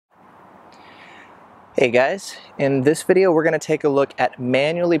Hey guys, in this video we're going to take a look at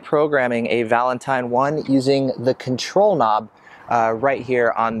manually programming a Valentine One using the control knob right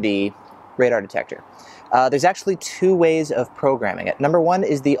here on the radar detector. There's actually two ways of programming it. Number one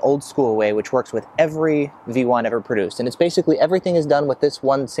is the old school way, which works with every V1 ever produced, and it's basically everything is done with this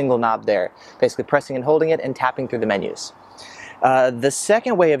one single knob there, basically pressing and holding it and tapping through the menus. The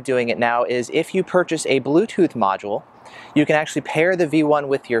second way of doing it now is if you purchase a Bluetooth module, you can actually pair the V1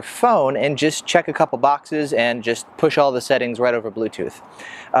 with your phone and just check a couple boxes and just push all the settings right over Bluetooth.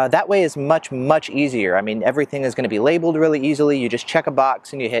 That way is much easier. I mean, everything is going to be labeled really easily. You just check a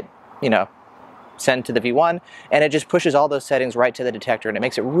box and you hit, send to the V1, and it just pushes all those settings right to the detector, and it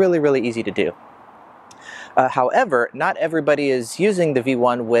makes it really easy to do. However, not everybody is using the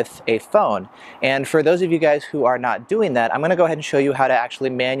V1 with a phone, and for those of you guys who are not doing that, I'm going to go ahead and show you how to actually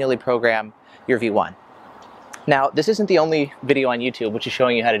manually program your V1. Now, this isn't the only video on YouTube which is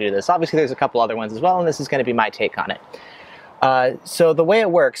showing you how to do this. Obviously, there's a couple other ones as well, and this is going to be my take on it. So the way it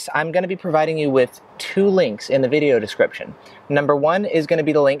works, I'm going to be providing you with two links in the video description. Number one is going to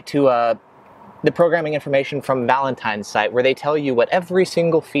be the link to the programming information from Valentine's site, where they tell you what every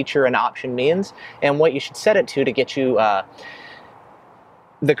single feature and option means and what you should set it to get you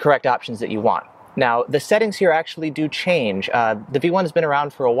the correct options that you want. Now, the settings here actually do change. The V1 has been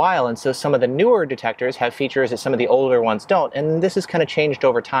around for a while, and so some of the newer detectors have features that some of the older ones don't, and this has kind of changed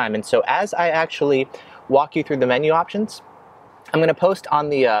over time. And so as I actually walk you through the menu options, I'm going to post on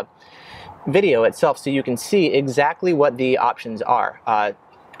the video itself so you can see exactly what the options are.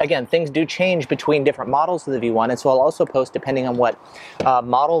 Again, things do change between different models of the V1, and so I'll also post, depending on what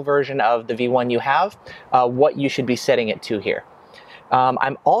model version of the V1 you have, what you should be setting it to here.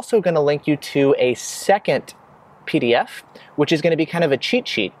 I'm also going to link you to a second PDF, which is going to be kind of a cheat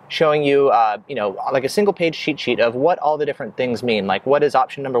sheet showing you, like a single page cheat sheet of what all the different things mean. Like, what is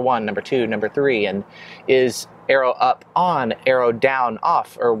option number 1, number 2, number 3, and is arrow up on, arrow down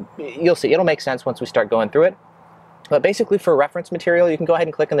off, or you'll see, it'll make sense once we start going through it. But basically, for reference material, you can go ahead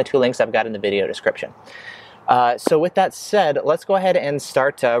and click on the two links I've got in the video description. So with that said, let's go ahead and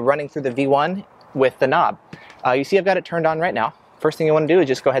start running through the V1 with the knob. You see I've got it turned on right now. First thing you want to do is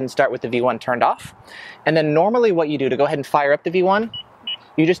just go ahead and start with the V1 turned off. And then normally what you do to go ahead and fire up the V1,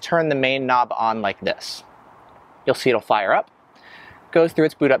 you just turn the main knob on like this. You'll see it'll fire up, goes through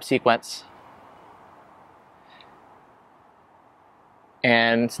its boot up sequence.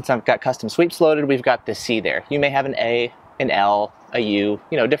 And since I've got custom sweeps loaded, we've got the C there. You may have an A, an L, a U,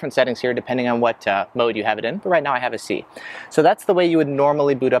 different settings here depending on what mode you have it in, but right now I have a C. So that's the way you would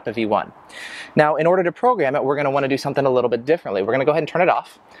normally boot up a V1. Now, in order to program it, we're going to want to do something a little bit differently. We're going to go ahead and turn it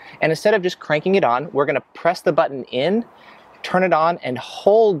off, and instead of just cranking it on, we're going to press the button in, turn it on, and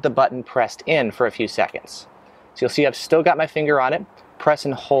hold the button pressed in for a few seconds. So you'll see I've still got my finger on it, press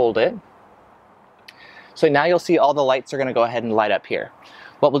and hold it. So now you'll see all the lights are going to go ahead and light up here.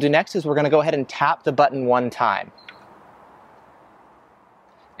 What we'll do next is we're going to go ahead and tap the button one time.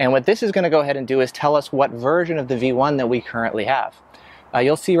 And what this is going to go ahead and do is tell us what version of the V1 that we currently have.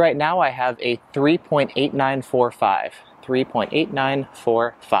 You'll see right now I have a 3.8945.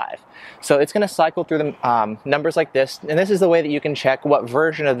 3.8945. So it's going to cycle through the numbers like this, and this is the way that you can check what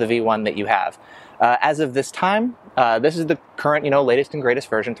version of the V1 that you have. As of this time, this is the current, latest and greatest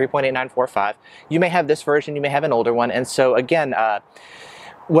version, 3.8945. You may have this version, you may have an older one, and so again,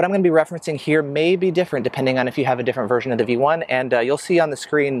 what I'm going to be referencing here may be different depending on if you have a different version of the V1, and you'll see on the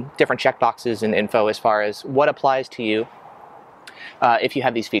screen different checkboxes and info as far as what applies to you if you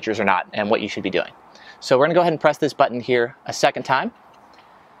have these features or not, and what you should be doing. So we're going to go ahead and press this button here a second time,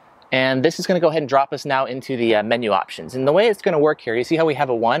 and this is going to go ahead and drop us now into the menu options. And the way it's going to work here, you see how we have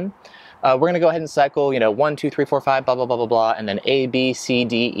a 1? We're going to go ahead and cycle, 1, 2, 3, 4, 5, blah, blah, blah, blah, blah, and then A, B, C,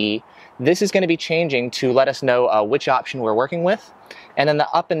 D, E. This is going to be changing to let us know which option we're working with. And then the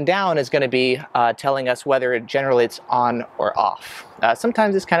up and down is going to be telling us whether generally it's on or off.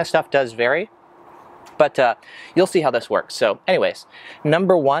 Sometimes this kind of stuff does vary, but you'll see how this works. So anyways,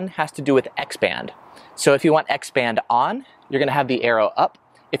 number 1 has to do with expand. So if you want expand on, you're going to have the arrow up.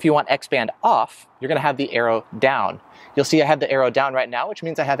 If you want expand off, you're going to have the arrow down. You'll see I have the arrow down right now, which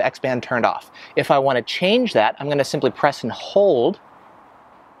means I have expand turned off. If I want to change that, I'm going to simply press and hold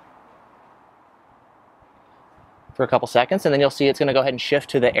for a couple seconds, and then you'll see it's going to go ahead and shift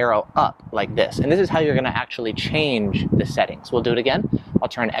to the arrow up like this. And this is how you're going to actually change the settings. We'll do it again. I'll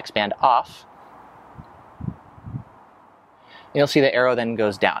turn expand off. And you'll see the arrow then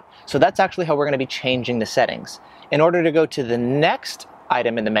goes down. So that's actually how we're going to be changing the settings. In order to go to the next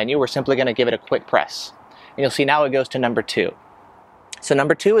item in the menu, we're simply going to give it a quick press. And you'll see now it goes to number 2. So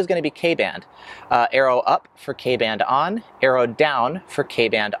number 2 is going to be K-band. Arrow up for K-band on, arrow down for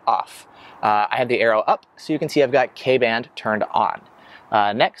K-band off. I have the arrow up, so you can see I've got K-band turned on.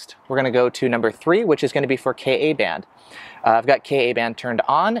 Next, we're going to go to number 3, which is going to be for Ka-band. I've got Ka-band turned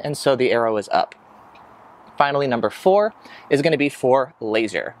on, and so the arrow is up. Finally, number 4 is going to be for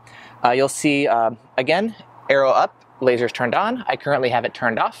laser. You'll see, again, arrow up, laser's turned on. I currently have it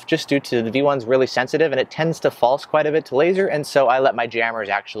turned off just due to the V1's really sensitive and it tends to false quite a bit to laser, and so I let my jammers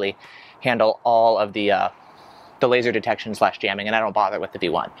actually handle all of the laser detection / jamming, and I don't bother with the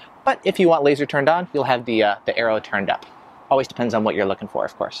V1. But if you want laser turned on, you'll have the arrow turned up. Always depends on what you're looking for,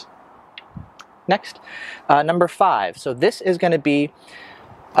 of course. Next, number 5. So this is going to be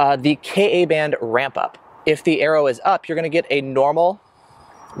the Ka-band ramp up. If the arrow is up, you're going to get a normal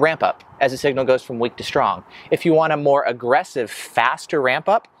ramp up as the signal goes from weak to strong. If you want a more aggressive, faster ramp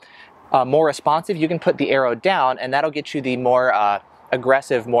up, more responsive, you can put the arrow down, and that'll get you the more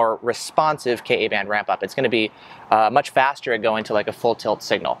aggressive, more responsive Ka-band ramp up. It's going to be much faster at going to like a full tilt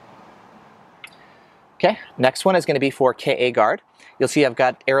signal. Okay, next one is going to be for Ka guard. You'll see I've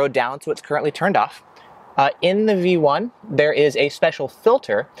got arrow down, so it's currently turned off. In the V1, there is a special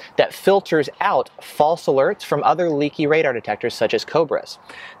filter that filters out false alerts from other leaky radar detectors such as Cobras.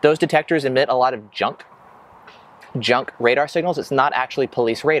 Those detectors emit a lot of junk radar signals. It's not actually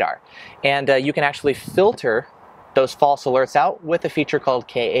police radar. And you can actually filter those false alerts out with a feature called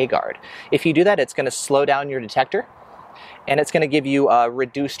Ka guard. If you do that, it's going to slow down your detector, and it's going to give you a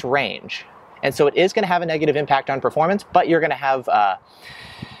reduced range. And so it is going to have a negative impact on performance, but you're going to have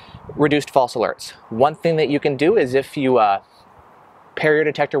reduced false alerts. One thing that you can do is if you pair your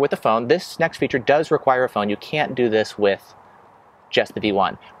detector with a phone, this next feature does require a phone. You can't do this with just the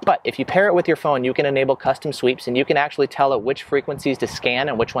V1. But if you pair it with your phone, you can enable custom sweeps, and you can actually tell it which frequencies to scan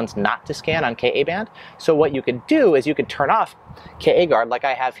and which ones not to scan on Ka-band. So what you could do is you could turn off Ka guard like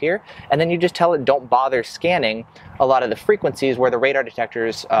I have here, and then you just tell it don't bother scanning a lot of the frequencies where the radar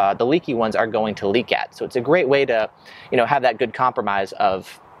detectors, the leaky ones, are going to leak at. So it's a great way to, have that good compromise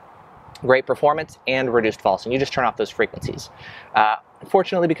of great performance and reduced false, and you just turn off those frequencies.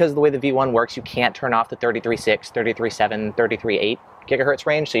 Unfortunately, because of the way the V1 works, you can't turn off the 33.6, 33.7, 33.8 gigahertz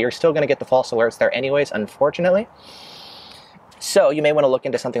range, so you're still going to get the false alerts there anyways, unfortunately. So you may want to look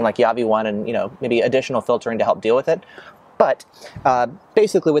into something like Yavi1 and maybe additional filtering to help deal with it. But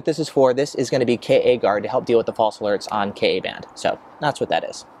basically what this is for, this is going to be Ka guard to help deal with the false alerts on Ka-band. So that's what that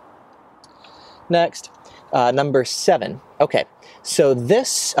is. Next, number 7. Okay, so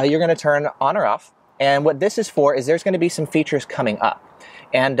this you're going to turn on or off. And what this is for is there's going to be some features coming up.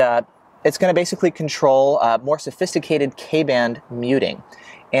 And it's going to basically control more sophisticated K-band muting.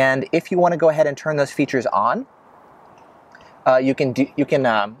 And if you want to go ahead and turn those features on, you can do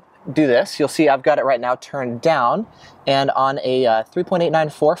this. You'll see I've got it right now turned down. And on a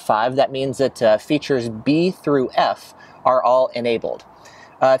 3.8945, that means that features B through F are all enabled.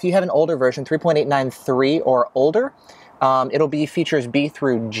 If you have an older version, 3.893 or older, it'll be features B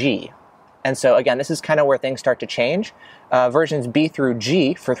through G. And so again, this is kind of where things start to change. Versions B through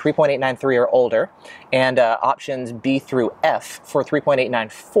G for 3.893 or older, and options B through F for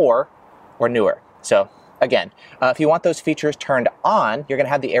 3.894 or newer. So again, if you want those features turned on, you're going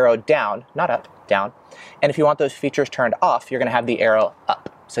to have the arrow down, not up, down. And if you want those features turned off, you're going to have the arrow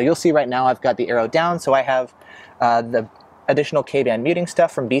up. So you'll see right now I've got the arrow down, so I have the additional K-band muting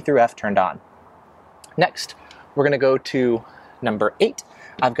stuff from B through F turned on. Next, we're going to go to number 8.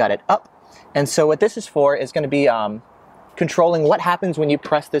 I've got it up. And so what this is for is going to be controlling what happens when you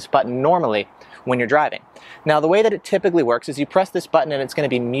press this button normally when you're driving. Now, the way that it typically works is you press this button and it's going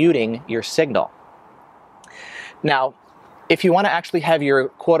to be muting your signal. Now, if you want to actually have your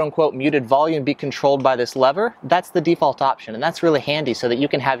quote-unquote muted volume be controlled by this lever, that's the default option, and that's really handy so that you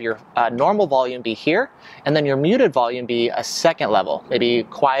can have your normal volume be here, and then your muted volume be a second level, maybe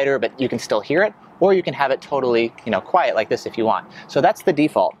quieter, but you can still hear it, or you can have it totally, quiet like this if you want. So that's the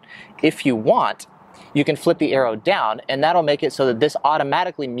default. If you want, you can flip the arrow down, and that'll make it so that this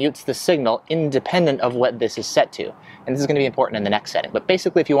automatically mutes the signal independent of what this is set to. And this is going to be important in the next setting. But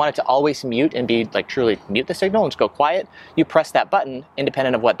basically, if you want it to always mute and be like truly mute the signal and just go quiet, you press that button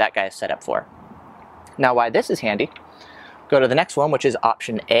independent of what that guy is set up for. Now, why this is handy, go to the next one, which is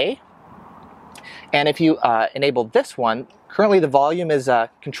option A. And if you enable this one, currently the volume is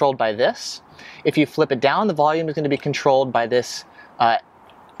controlled by this. If you flip it down, the volume is going to be controlled by this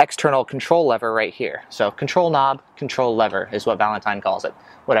external control lever right here. So control knob, control lever is what Valentine calls it.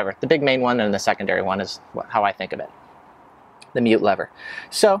 Whatever. The big main one and the secondary one is how I think of it. The mute lever.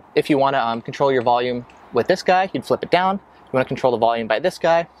 So if you want to control your volume with this guy, you'd flip it down. If you want to control the volume by this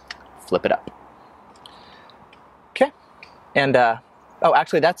guy, flip it up. Okay. And Oh,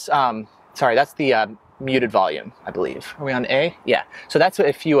 actually, that's sorry, that's the muted volume, I believe. Are we on A? Yeah. So that's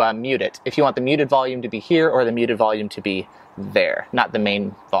if you mute it. If you want the muted volume to be here or the muted volume to be there, not the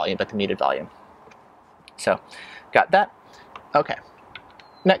main volume, but the muted volume. So, got that? Okay.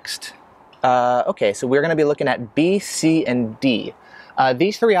 Next. Okay, so we're going to be looking at B, C, and D.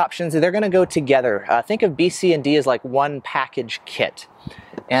 These three options, they're going to go together. Think of B, C, and D as like one package kit.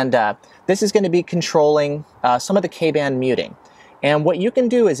 And this is going to be controlling some of the K-band muting. And what you can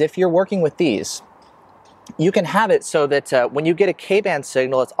do is if you're working with these, you can have it so that when you get a K-band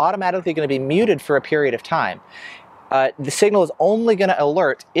signal, it's automatically going to be muted for a period of time. The signal is only going to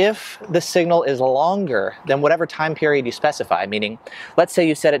alert if the signal is longer than whatever time period you specify, meaning, let's say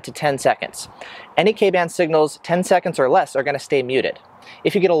you set it to 10 seconds. Any K-band signals 10 seconds or less are going to stay muted.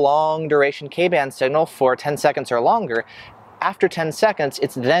 If you get a long duration K-band signal for 10 seconds or longer, after 10 seconds,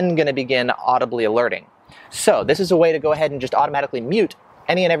 it's then going to begin audibly alerting. So this is a way to go ahead and just automatically mute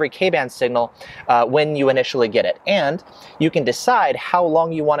any and every K-band signal when you initially get it. And you can decide how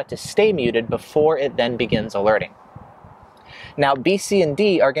long you want it to stay muted before it then begins alerting. Now, B, C, and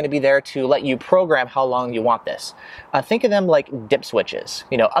D are going to be there to let you program how long you want this. Think of them like dip switches,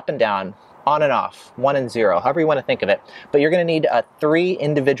 you know, up and down, on and off, 1 and 0, however you want to think of it. But you're going to need 3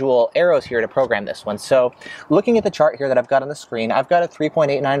 individual arrows here to program this one. So looking at the chart here that I've got on the screen, I've got a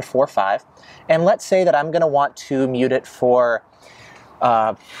 3.8945. And let's say that I'm going to want to mute it for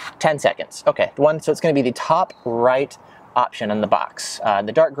 10 seconds. Okay, so it's going to be the top right option in the box.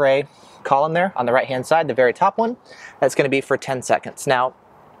 The dark gray column there on the right hand side, the very top one, that's going to be for 10 seconds. Now,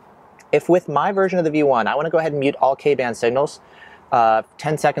 if with my version of the V1, I want to go ahead and mute all K-band signals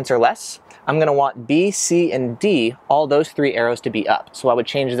 10 seconds or less, I'm going to want B, C, and D, all those 3 arrows to be up. So I would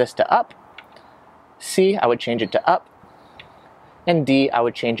change this to up, C, I would change it to up, and D, I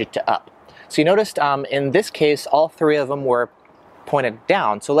would change it to up. So you noticed in this case, all 3 of them were pointed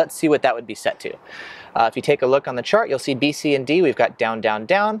down. So let's see what that would be set to. If you take a look on the chart, you'll see B, C, and D, we've got down, down,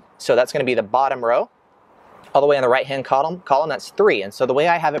 down. So that's going to be the bottom row. All the way on the right-hand column, that's 3. And so the way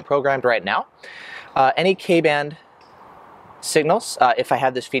I have it programmed right now, any K-band signals, if I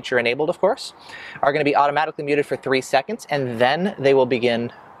have this feature enabled, of course, are going to be automatically muted for 3 seconds, and then they will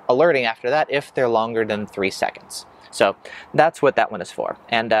begin alerting after that if they're longer than 3 seconds. So that's what that one is for.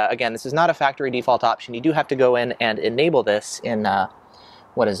 And again, this is not a factory default option. You do have to go in and enable this in,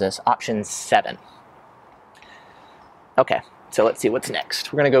 what is this, option 7. Okay, so let's see what's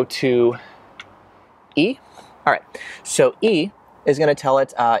next. We're going to go to E. All right, so E is going to tell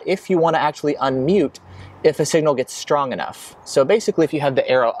it if you want to actually unmute if a signal gets strong enough. So basically, if you have the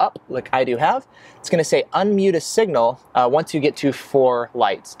arrow up, like I do have, it's going to say unmute a signal once you get to 4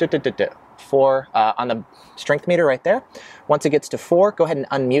 lights. 4 on the strength meter right there. Once it gets to 4, go ahead and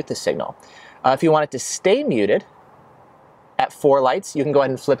unmute the signal. If you want it to stay muted at 4 lights, you can go ahead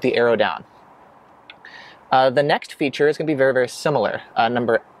and flip the arrow down. The next feature is going to be very, very similar.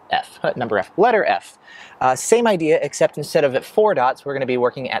 Letter F. Same idea, except instead of at 4 dots, we're going to be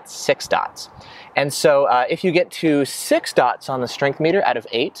working at 6 dots. And so if you get to 6 dots on the strength meter out of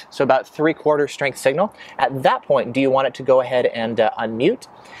 8, so about 3/4 strength signal, at that point, do you want it to go ahead and unmute?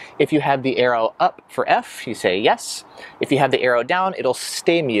 If you have the arrow up for F, you say yes. If you have the arrow down, it'll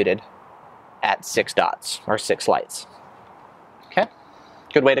stay muted at 6 dots, or 6 lights. Okay?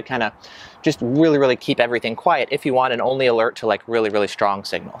 Good way to kind of just really, really keep everything quiet if you want and only alert to like really, really strong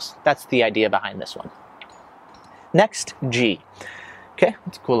signals. That's the idea behind this one. Next, G. Okay,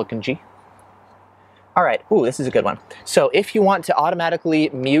 that's a cool looking G. All right, ooh, this is a good one. So if you want to automatically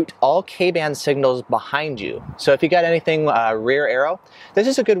mute all K-band signals behind you, so if you got anything rear arrow, this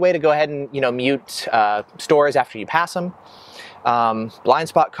is a good way to go ahead and mute stores after you pass them, blind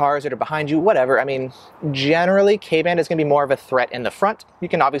spot cars that are behind you, whatever. I mean, generally K-band is going to be more of a threat in the front. You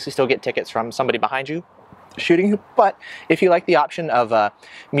can obviously still get tickets from somebody behind you shooting you, but if you like the option of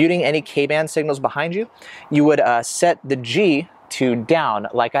muting any K-band signals behind you, you would set the G to down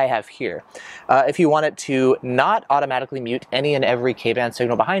like I have here. If you want it to not automatically mute any and every K-band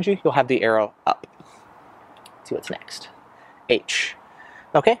signal behind you, you'll have the arrow up. Let's see what's next. H.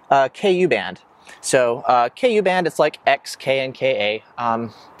 Okay, KU band. So KU band, it's like X, K, and KA.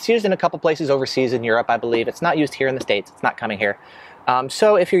 It's used in a couple places overseas in Europe, I believe. It's not used here in the States. It's not coming here.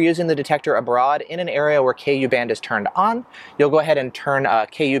 So if you're using the detector abroad in an area where KU band is turned on, you'll go ahead and turn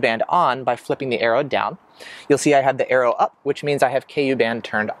KU band on by flipping the arrow down. You'll see I have the arrow up, which means I have KU band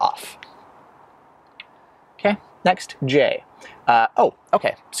turned off. Okay, next, J.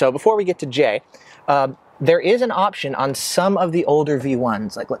 Okay, so before we get to J, there is an option on some of the older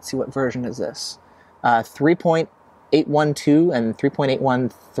V1s, like let's see, what version is this? 3.0 3.812 and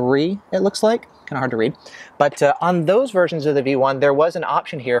 3.813, it looks like. Kind of hard to read. But on those versions of the V1, there was an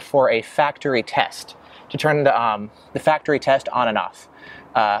option here for a factory test, to turn the factory test on and off.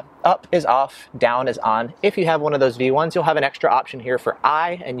 Up is off, down is on. If you have one of those V1s, you'll have an extra option here for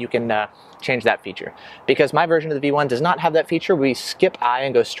I, and you can change that feature. Because my version of the V1 does not have that feature, we skip I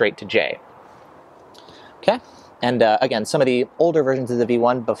and go straight to J. Okay, and again, some of the older versions of the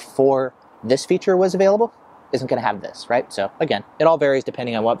V1 before this feature was available isn't going to have this, right? So again, it all varies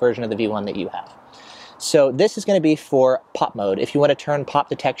depending on what version of the V1 that you have. So this is going to be for pop mode. If you want to turn pop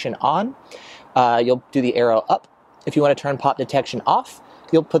detection on, you'll do the arrow up. If you want to turn pop detection off,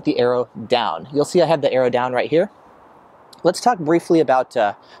 you'll put the arrow down. You'll see I have the arrow down right here. Let's talk briefly about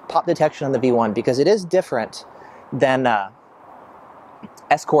pop detection on the V1, because it is different than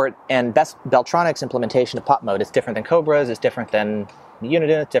Escort and Beltronic's implementation of pop mode. It's different than Cobra's, it's different than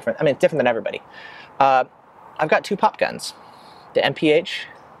Uniden, it's different, I mean, it's different than everybody. I've got two pop guns. The MPH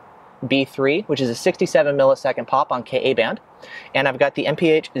B3, which is a 67 millisecond pop on Ka band, and I've got the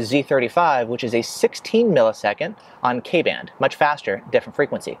MPH Z35, which is a 16 millisecond on K band, much faster, different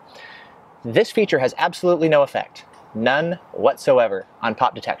frequency. This feature has absolutely no effect, none whatsoever, on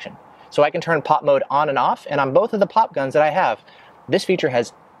pop detection. So I can turn pop mode on and off, and on both of the pop guns that I have, this feature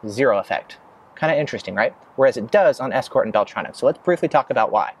has zero effect. Kind of interesting, right? Whereas it does on Escort and Beltronic. So let's briefly talk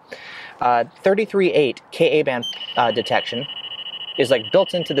about why. 33.8 Ka band detection is like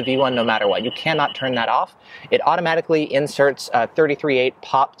built into the V1 no matter what. You cannot turn that off. It automatically inserts 33.8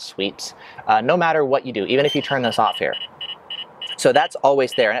 pop sweeps no matter what you do, even if you turn this off here. So that's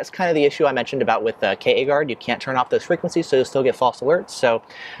always there, and that's kind of the issue I mentioned about with KA Guard. You can't turn off those frequencies, so you'll still get false alerts. So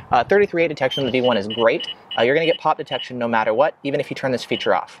 33.8 detection on the V1 is great. You're going to get pop detection no matter what, even if you turn this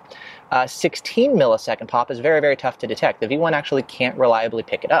feature off. 16 millisecond pop is very, very tough to detect. The V1 actually can't reliably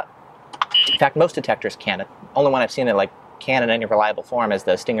pick it up. In fact, most detectors can't. The only one I've seen it like can in any reliable form is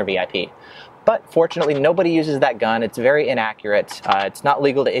the Stinger VIP. But fortunately, nobody uses that gun. It's very inaccurate. It's not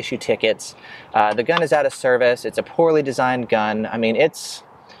legal to issue tickets. The gun is out of service. It's a poorly designed gun. I mean, it's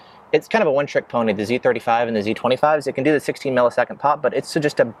kind of a one-trick pony, the Z35 and the Z25s. It can do the 16 millisecond pop, but it's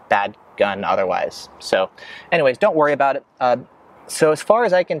just a bad gun otherwise. So anyways, don't worry about it. So as far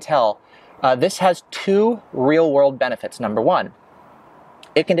as I can tell, this has two real-world benefits. Number one,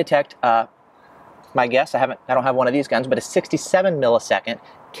 it can detect, my guess, I don't have one of these guns, but a 67 millisecond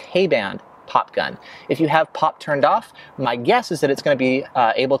K-band pop gun. If you have pop turned off, my guess is that it's going to be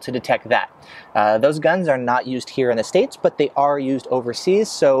able to detect that. Those guns are not used here in the States, but they are used overseas.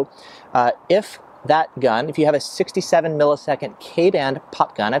 So if that gun, if you have a 67 millisecond K-band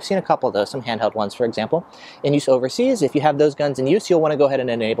pop gun, I've seen a couple of those, some handheld ones for example, in use overseas. If you have those guns in use, you'll want to go ahead and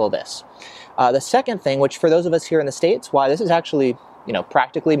enable this. The second thing, which for those of us here in the States, why this is actually, you know,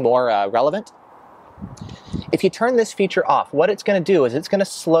 practically more relevant, if you turn this feature off, what it's going to do is it's going to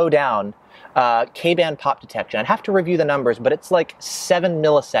slow down K-band pop detection. I'd have to review the numbers, but it's like 7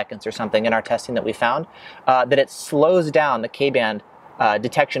 milliseconds or something in our testing that we found, that it slows down the K-band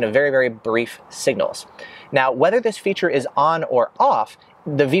detection of very, very brief signals. Now, whether this feature is on or off,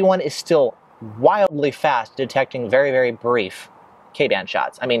 the V1 is still wildly fast detecting very, very brief K-band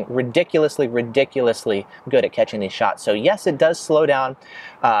shots. I mean, ridiculously, ridiculously good at catching these shots. So yes, it does slow down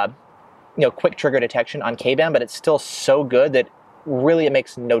you know, quick trigger detection on K-band, but it's still so good that really it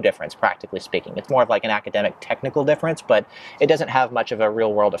makes no difference, practically speaking. It's more of like an academic technical difference, but it doesn't have much of a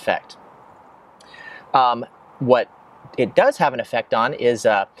real world effect. What it does have an effect on is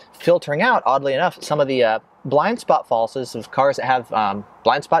filtering out, oddly enough, some of the blind spot falses of cars that have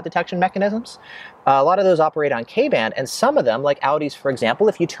blind spot detection mechanisms. A lot of those operate on K-band, and some of them, like Audis for example,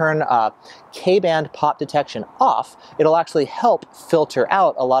 if you turn K-band pop detection off, it'll actually help filter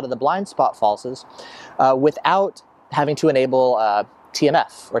out a lot of the blind spot falses without having to enable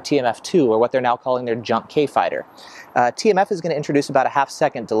TMF or TMF2, or what they're now calling their junk K-fighter. TMF is going to introduce about a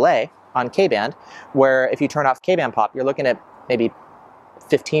half-second delay on K-band, where if you turn off K-band pop, you're looking at maybe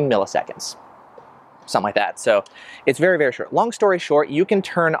 15 milliseconds. Something like that. So it's very, very short. Long story short, you can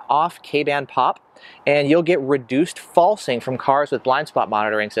turn off K-band pop and you'll get reduced falsing from cars with blind spot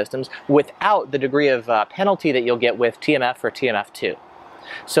monitoring systems without the degree of penalty that you'll get with TMF or TMF2.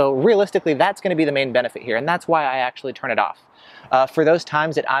 So realistically, that's going to be the main benefit here, and that's why I actually turn it off. For those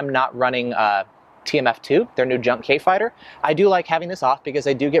times that I'm not running TMF2, their new junk K-fighter, I do like having this off because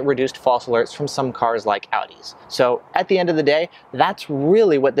I do get reduced false alerts from some cars like Audis. So at the end of the day, that's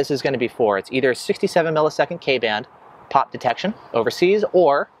really what this is going to be for. It's either 67 millisecond K-band pop detection overseas,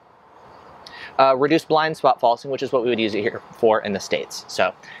 or reduced blind spot falsing, which is what we would use it here for in the States.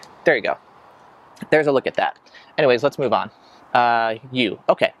 So there you go. There's a look at that. Anyways, let's move on. U.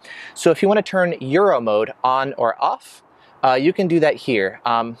 Okay. So if you want to turn Euro mode on or off, you can do that here.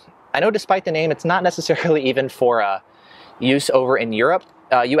 I know despite the name, it's not necessarily even for use over in Europe.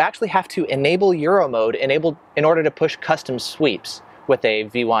 You actually have to enable Euro mode in order to push custom sweeps with a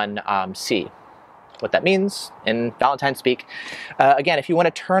V1C. What that means in Valentine speak. Again, if you want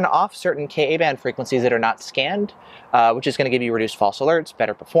to turn off certain Ka-band frequencies that are not scanned, which is going to give you reduced false alerts,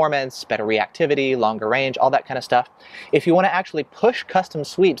 better performance, better reactivity, longer range, all that kind of stuff. If you want to actually push custom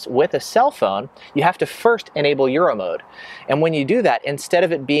sweeps with a cell phone, you have to first enable Euro mode. And when you do that, instead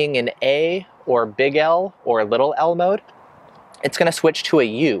of it being in A or big L or little L mode, it's going to switch to a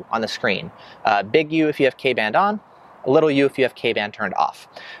U on the screen. Big U if you have K-band on, a little U if you have K-band turned off.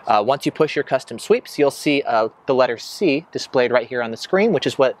 Once you push your custom sweeps, you'll see the letter C displayed right here on the screen, which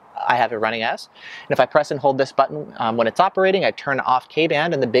is what I have it running as. And if I press and hold this button when it's operating, I turn off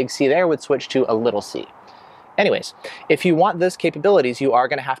K-band and the big C there would switch to a little c. Anyways, if you want those capabilities, you are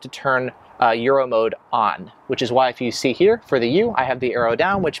going to have to turn Euro mode on, which is why if you see here for the U, I have the arrow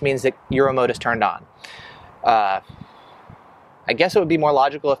down, which means that Euro mode is turned on. I guess it would be more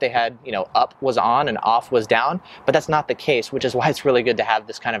logical if they had, up was on and off was down, but that's not the case, which is why it's really good to have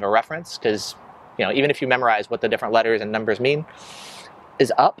this kind of a reference, because, even if you memorize what the different letters and numbers mean,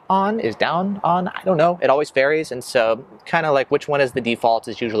 is up on, is down on, I don't know, it always varies, and so kind of like which one is the default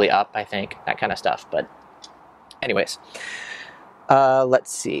is usually up, I think, that kind of stuff, but anyways,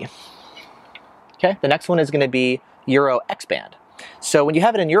 let's see. Okay, the next one is going to be Euro X-band. So when you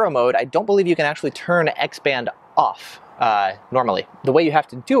have it in Euro mode, I don't believe you can actually turn X-band off. Normally. The way you have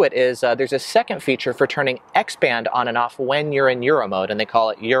to do it is there's a second feature for turning X-band on and off when you're in Euro mode, and they call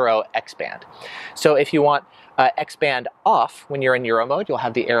it Euro X-band. So if you want X-band off when you're in Euro mode, you'll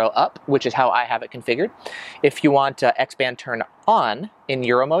have the arrow up, which is how I have it configured. If you want X-band turn on in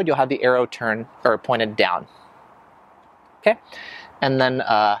Euro mode, you'll have the arrow pointed down. Okay, and then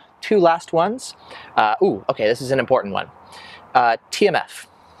two last ones. Okay, this is an important one. TMF.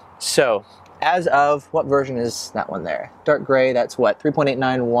 So as of, what version is that one there? Dark gray, that's what,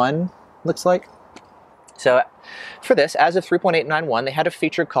 3.891 looks like? So for this, as of 3.891, they had a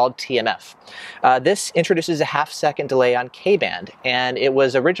feature called TMF. This introduces a half-second delay on K-band, and it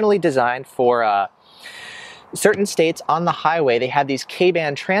was originally designed for certain states on the highway. They had these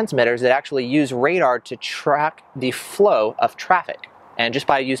K-band transmitters that actually use radar to track the flow of traffic. And just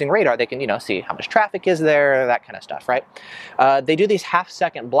by using radar, they can, see how much traffic is there, that kind of stuff, right? They do these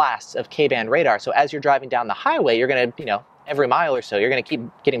half-second blasts of K-band radar. So as you're driving down the highway, you're going to, every mile or so, you're going to keep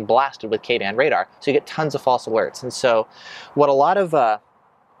getting blasted with K-band radar. So you get tons of false alerts. And so what a lot of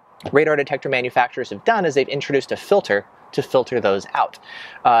radar detector manufacturers have done is they've introduced a filter to filter those out.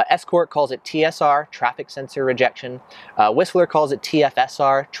 Escort calls it TSR, traffic sensor rejection. Whistler calls it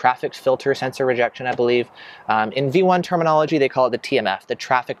TFSR, traffic filter sensor rejection, I believe. In V1 terminology, they call it the TMF, the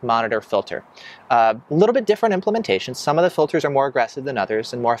traffic monitor filter. A little bit different implementations. Some of the filters are more aggressive than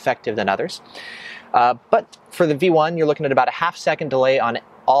others and more effective than others. But for the V1, you're looking at about a half-second delay on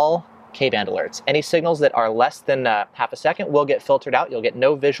all K-band alerts. Any signals that are less than half a second will get filtered out. You'll get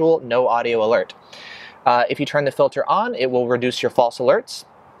no visual, no audio alert. If you turn the filter on, it will reduce your false alerts,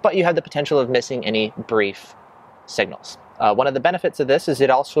 but you have the potential of missing any brief signals. One of the benefits of this is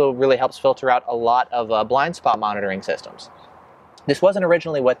it also really helps filter out a lot of blind spot monitoring systems. This wasn't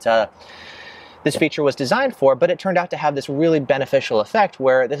originally what this feature was designed for, but it turned out to have this really beneficial effect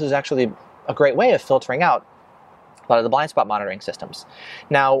where this is actually a great way of filtering out a lot of the blind spot monitoring systems.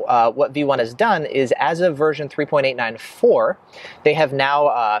 Now, what V1 has done is, as of version 3.894, they have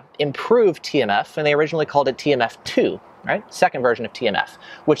now improved TMF, and they originally called it TMF2, right? Second version of TMF,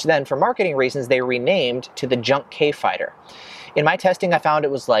 which then, for marketing reasons, they renamed to the Junk K Fighter. In my testing, I found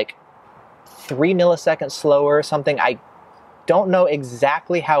it was like 3 milliseconds slower or something. I don't know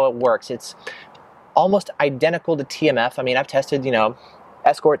exactly how it works. It's almost identical to TMF. I mean, I've tested,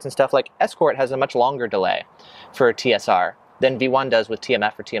 escorts and stuff. Like Escort has a much longer delay for TSR than V1 does with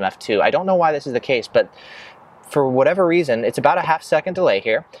TMF or TMF2. I don't know why this is the case, but for whatever reason, it's about a half-second delay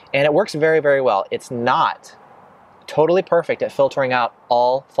here, and it works very, very well. It's not totally perfect at filtering out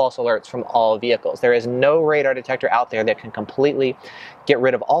all false alerts from all vehicles. There is no radar detector out there that can completely get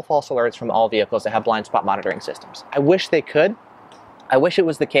rid of all false alerts from all vehicles that have blind spot monitoring systems. I wish they could. I wish it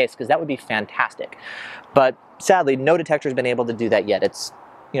was the case, because that would be fantastic. But sadly, no detector has been able to do that yet. It's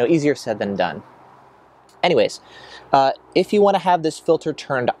easier said than done. Anyways, if you want to have this filter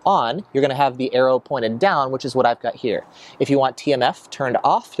turned on, you're going to have the arrow pointed down, which is what I've got here. If you want TMF turned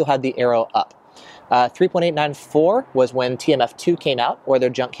off, you'll have the arrow up. 3.894 was when TMF2 came out, or their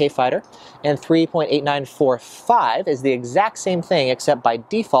Junk K Fighter, and 3.8945 is the exact same thing, except by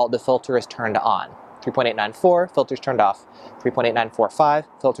default the filter is turned on. 3.894, filters turned off. 3.8945,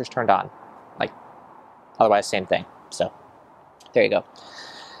 filters turned on. Like, otherwise, same thing. So, there you go.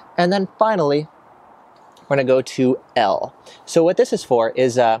 And then finally, we're going to go to L. So what this is for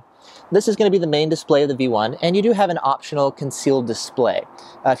is, this is going to be the main display of the V1, and you do have an optional concealed display.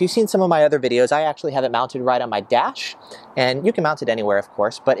 If you've seen some of my other videos, I actually have it mounted right on my dash, and you can mount it anywhere, of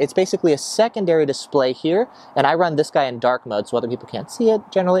course, but it's basically a secondary display here, and I run this guy in dark mode so other people can't see it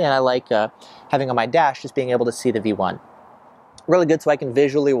generally, and I like having on my dash just being able to see the V1. Really good so I can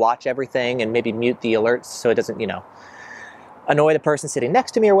visually watch everything and maybe mute the alerts so it doesn't, you know, annoy the person sitting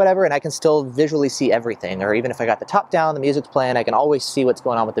next to me or whatever, and I can still visually see everything. Or even if I got the top down, the music's playing, I can always see what's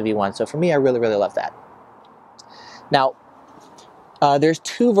going on with the V1. So for me, I really, really love that. Now, there's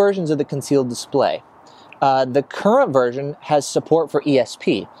two versions of the concealed display. The current version has support for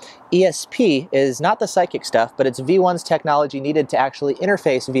ESP. ESP is not the psychic stuff, but it's V1's technology needed to actually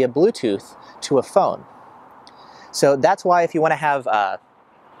interface via Bluetooth to a phone. So that's why if you want to have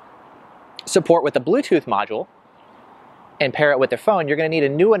support with the Bluetooth module, and pair it with their phone, you're going to need a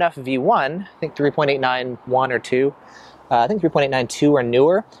new enough V1, I think 3.891 or 2, I think 3.892 or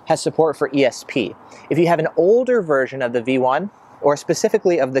newer, has support for ESP. If you have an older version of the V1, or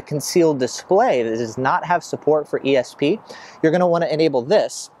specifically of the concealed display that does not have support for ESP, you're going to want to enable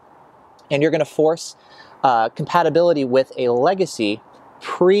this, and you're going to force compatibility with a legacy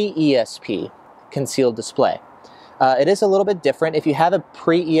pre-ESP concealed display. It is a little bit different. If you have a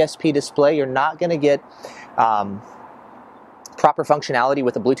pre-ESP display, you're not going to get proper functionality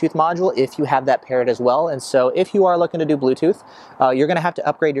with a Bluetooth module if you have that paired as well. And so if you are looking to do Bluetooth, you're going to have to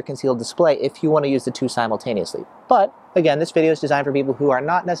upgrade your concealed display if you want to use the two simultaneously. But again, this video is designed for people who are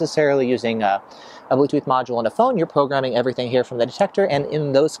not necessarily using a Bluetooth module on a phone. You're programming everything here from the detector, and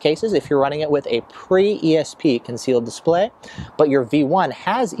in those cases, if you're running it with a pre-ESP concealed display, but your V1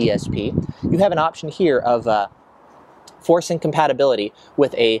 has ESP, you have an option here of forcing compatibility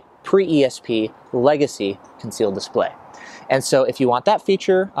with a pre-ESP legacy concealed display. And so if you want that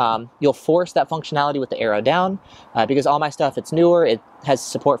feature, you'll force that functionality with the arrow down. Because all my stuff, it's newer, it has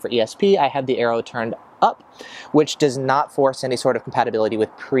support for ESP, I have the arrow turned up, which does not force any sort of compatibility with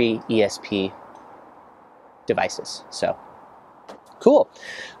pre-ESP devices. So, cool.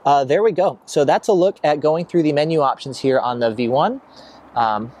 There we go. So that's a look at going through the menu options here on the V1.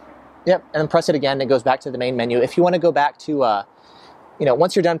 Yep, and then press it again, and it goes back to the main menu. If you want to go back to, you know,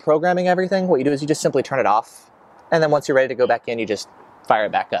 once you're done programming everything, what you do is you just simply turn it off. And then once you're ready to go back in, you just fire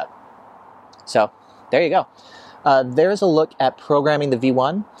it back up. So there you go. There's a look at programming the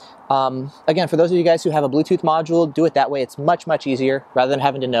V1. Again, for those of you guys who have a Bluetooth module, do it that way. It's much, much easier rather than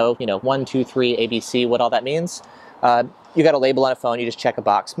having to know, you know, 1, 2, 3, ABC, what all that means. You got a label on a phone, you just check a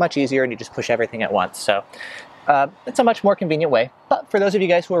box. Much easier, and you just push everything at once. So it's a much more convenient way. But for those of you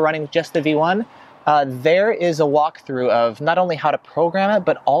guys who are running just the V1, there is a walkthrough of not only how to program it,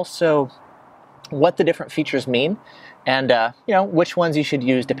 but also what the different features mean, and you know, which ones you should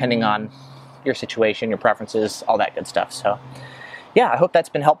use depending on your situation, your preferences, all that good stuff. So yeah, I hope that's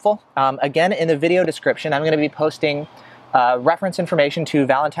been helpful. Again, in the video description, I'm going to be posting reference information to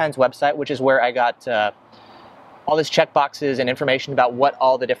Valentine's website, which is where I got all these checkboxes and information about what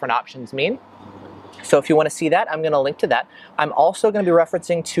all the different options mean. So if you want to see that, I'm going to link to that. I'm also going to be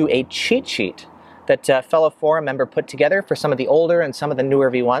referencing to a cheat sheet that a fellow forum member put together for some of the older and some of the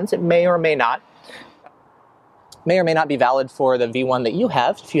newer V1s. It may or may not be valid for the V1 that you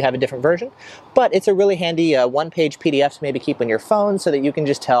have if you have a different version, but it's a really handy one-page PDF to maybe keep on your phone so that you can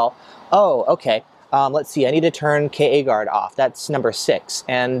just tell, oh, okay, let's see, I need to turn KA guard off. That's number 6,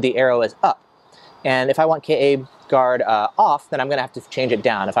 and the arrow is up. And if I want KA guard off, then I'm going to have to change it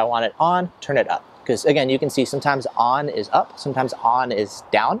down. If I want it on, turn it up. Because again, you can see sometimes on is up, sometimes on is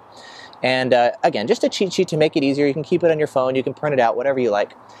down. And again, just a cheat sheet to make it easier. You can keep it on your phone, you can print it out, whatever you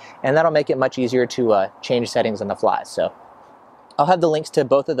like. And that'll make it much easier to change settings on the fly. So I'll have the links to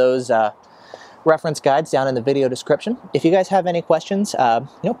both of those reference guides down in the video description. If you guys have any questions, you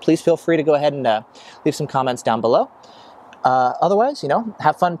know, please feel free to go ahead and leave some comments down below. Otherwise, you know,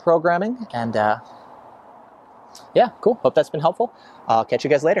 have fun programming, and yeah, cool. Hope that's been helpful. I'll catch you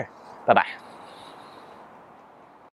guys later. Bye-bye.